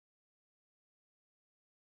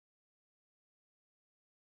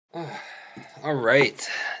All right,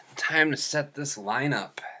 time to set this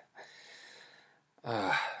lineup.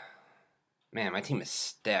 Uh, Man, my team is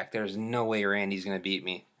stacked. There's no way Randy's gonna beat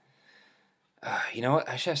me. You know what?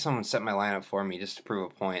 I should have someone set my lineup for me just to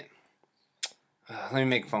prove a point. Let me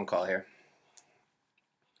make a phone call here.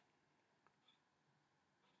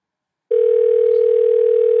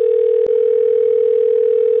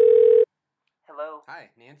 Hello. Hi,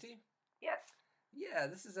 Nancy. Yes. Yeah,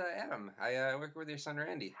 this is Adam. I work with your son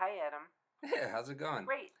Randy. Hi, Adam. Yeah, how's it going?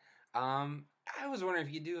 Great. I was wondering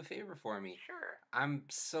if you could do a favor for me. Sure. I'm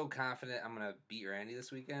so confident I'm gonna beat Randy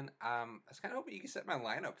this weekend. I was kind of hoping you could set my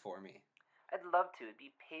lineup for me. I'd love to. It'd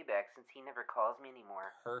be payback since he never calls me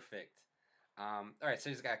anymore. Perfect. All right, so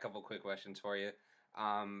I just got a couple quick questions for you.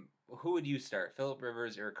 Who would you start, Philip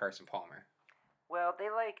Rivers or Carson Palmer? Well, they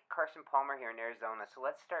like Carson Palmer here in Arizona, so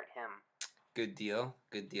let's start him. Good deal.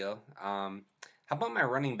 Good deal. How about my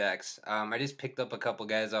running backs? I just picked up a couple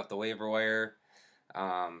guys off the waiver wire.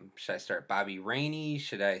 Should I start Bobby Rainey?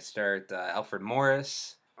 Should I start Alfred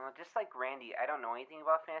Morris? Well, just like Randy, I don't know anything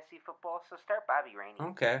about fantasy football, so start Bobby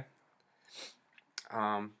Rainey. Okay.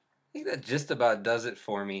 I think that just about does it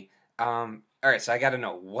for me. All right, so I got to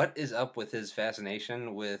know what is up with his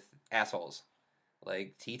fascination with assholes.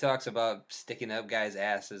 Like he talks about sticking up guys'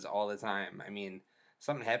 asses all the time. I mean,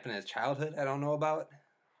 something happened in his childhood I don't know about.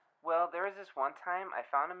 Well, there was this one time I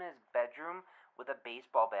found him in his bedroom with a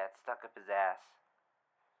baseball bat stuck up his ass.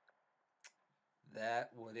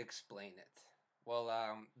 That would explain it. Well,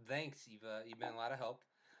 thanks. You've been a lot of help.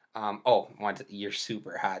 You're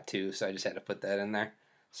super hot too, so I just had to put that in there.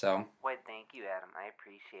 So, Why, thank you, Adam. I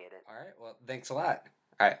appreciate it. all right. Well, thanks a lot.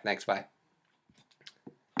 All right, thanks. Bye.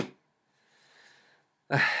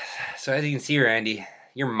 So as you can see, Randy,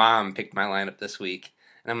 your mom picked my lineup this week,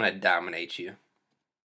 and I'm gonna dominate you.